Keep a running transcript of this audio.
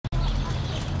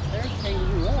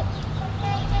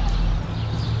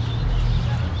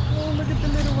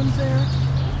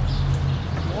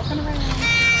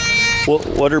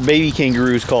What are baby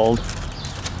kangaroos called?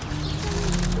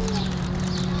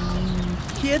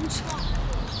 Kids?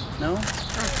 No?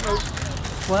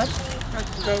 What?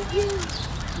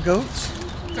 Goats?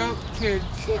 Goat kids.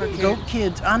 Goat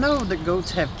kids. I know that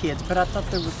goats have kids, but I thought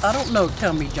there was, I don't know,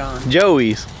 tell me, John.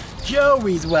 Joey's.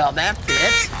 Joey's, well, that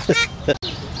fits.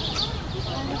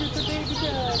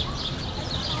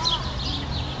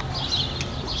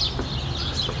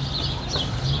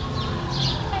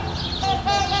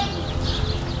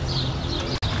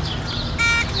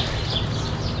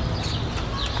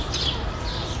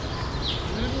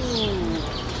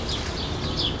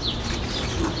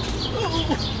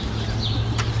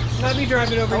 Let me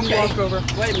drive it over and you walk over.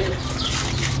 Wait a minute.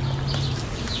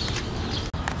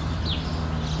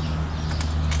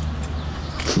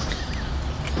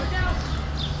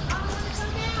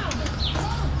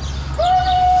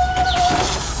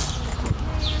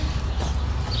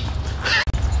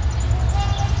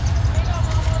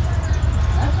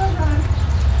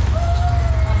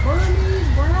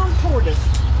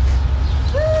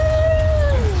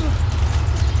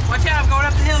 Watch out, I'm going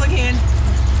up the hill again.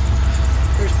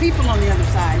 There's people on the other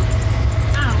side.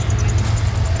 Oh.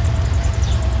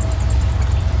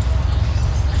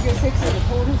 You get a picture of the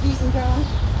tortoise eating, John?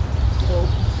 No.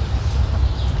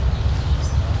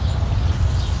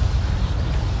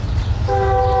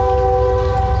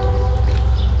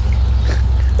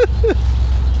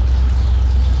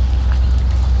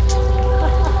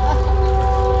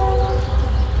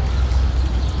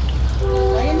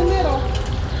 Right in the middle.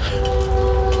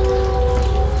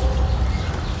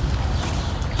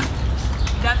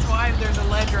 That's why there's a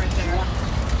ledge right there.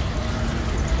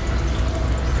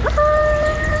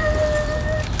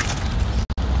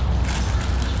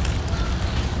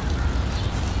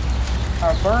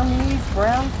 Our Burmese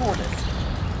brown tortoise.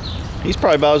 He's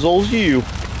probably about as old as you.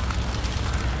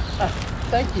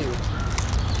 Thank you.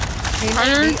 He may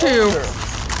be 102. older.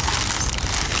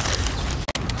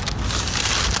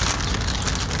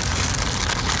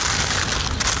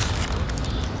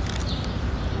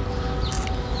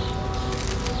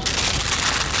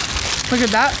 Look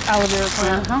at that aloe vera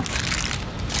plant.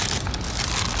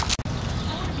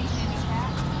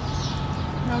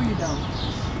 No, you don't.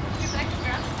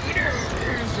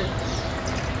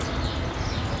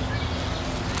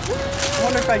 I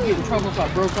wonder if I'd get in trouble if I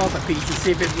broke off a piece and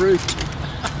see if it root.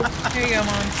 Here you go,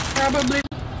 Mom. Probably.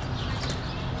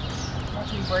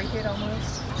 Watch me break it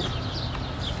almost.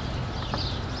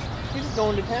 He's just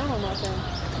going to town on that thing.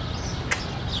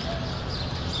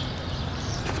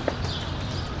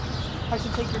 I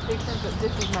should take your picture, but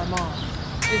this is my mom.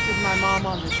 This is my mom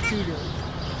on the scooter.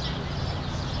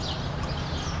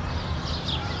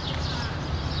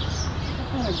 What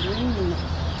kind of green?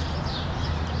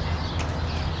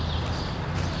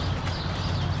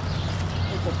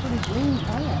 It's a pretty green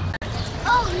plant.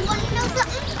 Oh, you want to know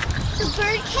something? The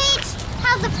bird cage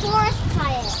has a forest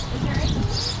by it.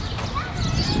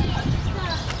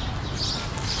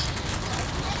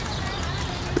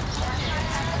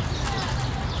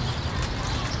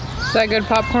 Is that good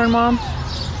popcorn, Mom?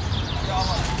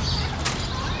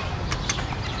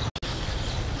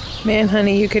 Man,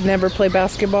 honey, you could never play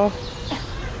basketball.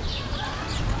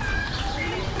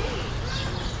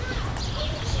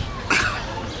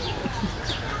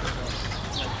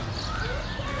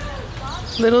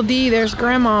 Little D, there's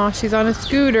Grandma. She's on a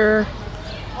scooter.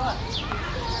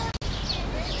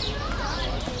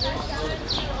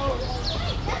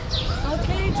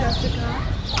 Okay, Jessica.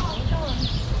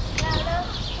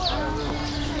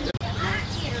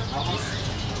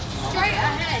 Straight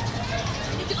ahead.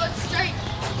 You need to go straight.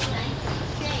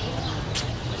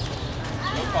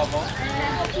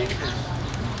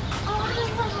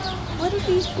 What are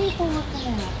these people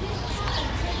looking at?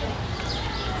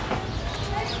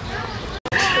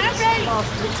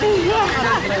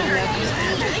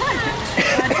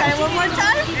 Try one more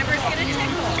time? You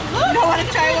don't want to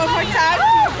try one more time?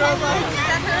 Is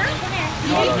that her?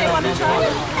 You want to try?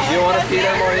 Do you want to feed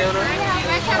her, Mariana? Do you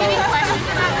guys have any questions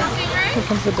about the stingray? Here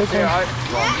comes the big one.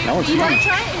 That one's You want to huge.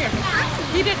 try it? Here.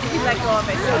 He didn't. He let go of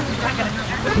it, so he's not gonna.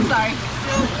 I'm sorry.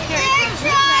 They're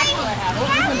trying.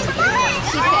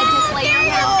 She said just lay your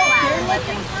head flat and let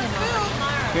them swim.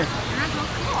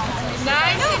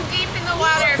 Nice and deep in the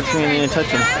water. Put your hand in and touch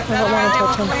them. I don't want to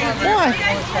touch him. Why?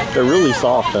 They're really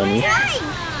soft, honey.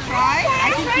 Try?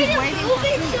 I think he's waiting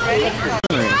for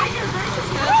food.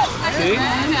 See?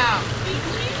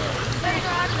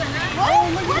 Oh,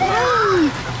 look at that.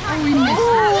 Oh, we missed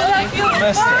it.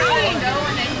 Missed it.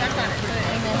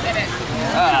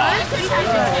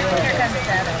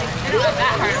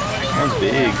 That one's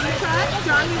big.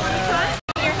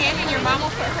 Your hand and your mom will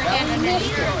put her hand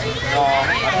underneath yours.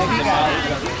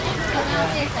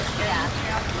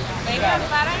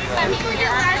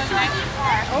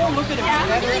 Oh, look at him.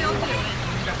 Down on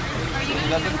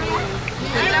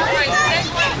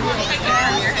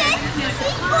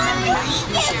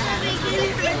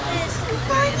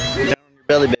your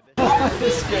belly, baby.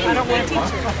 I don't want to teach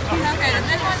her.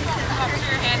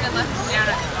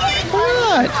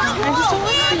 What? I just don't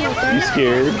want to see it. You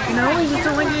scared? No, I just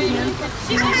don't want you in.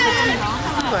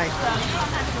 Anyway.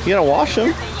 You gotta wash them.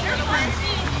 You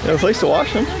have a place to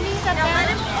wash them.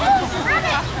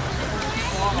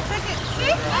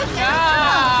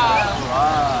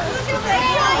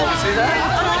 See that?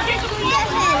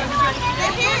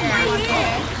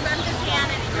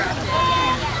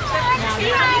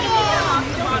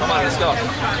 Come on, let's go.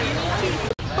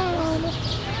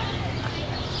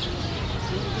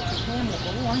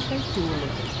 Aren't they cool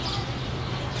looking?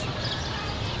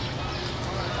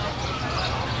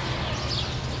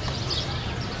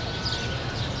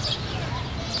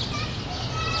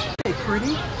 Hey,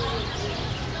 pretty.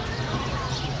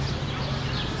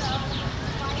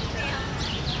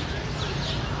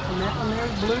 And that one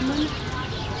there's blooming.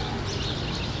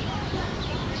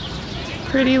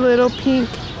 Pretty little pink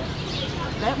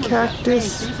That one's Cactus got pink.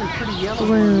 These are pretty yellow.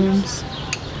 blooms.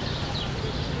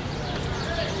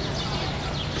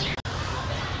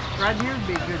 Right here would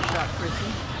be a good shot,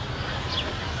 Chrissy.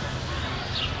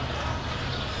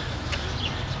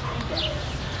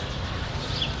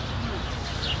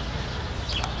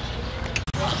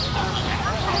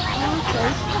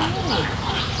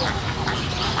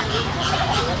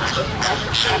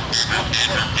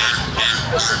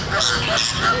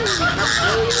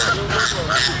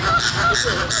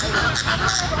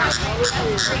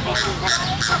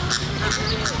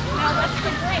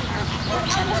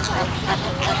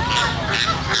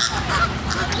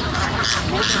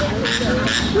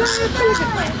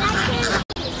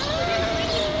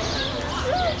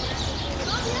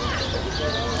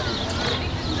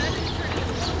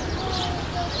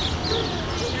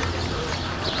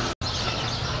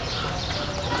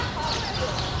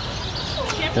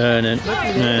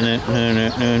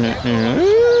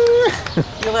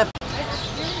 You'll have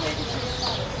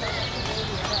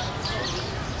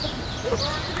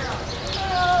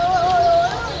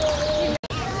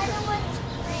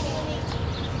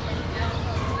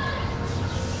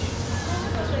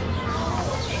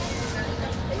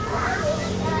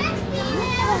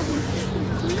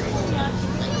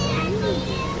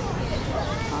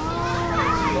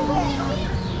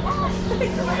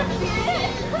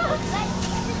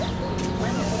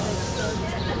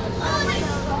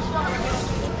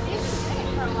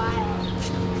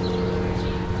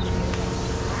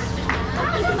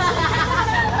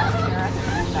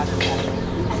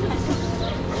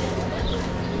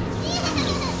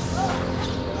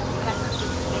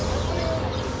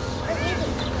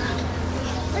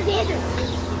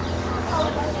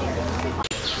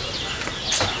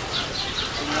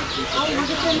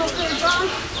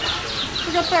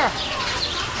look up there.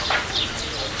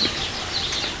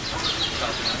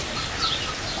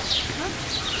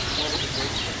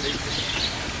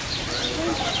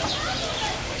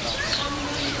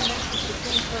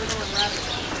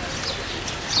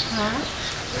 Huh?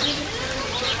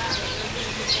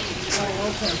 Oh,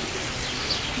 okay.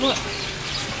 Look.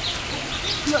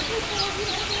 Look.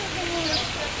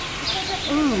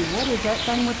 Ooh, what is that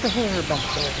thing with the hair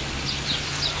back there?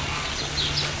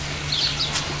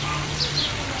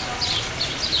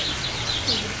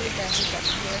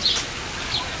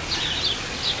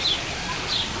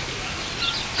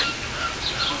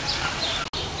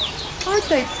 Aren't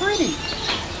they pretty?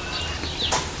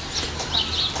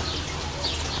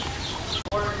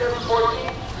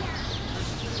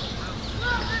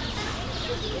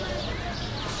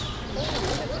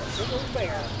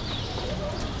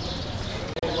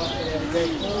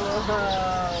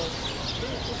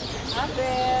 Not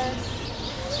bad.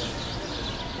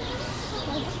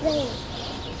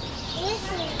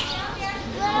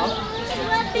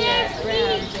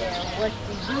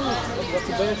 What's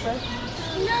the bear say?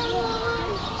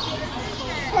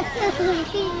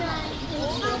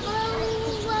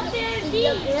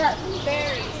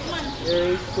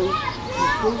 Berries, fruit,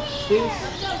 fish,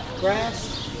 grass.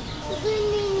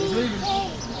 He's leaving.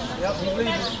 Yep, he's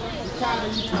leaving. He's tired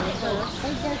of eating.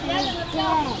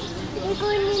 We're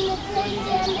going in the train.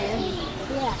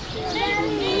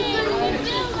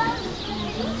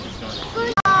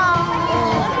 Yeah.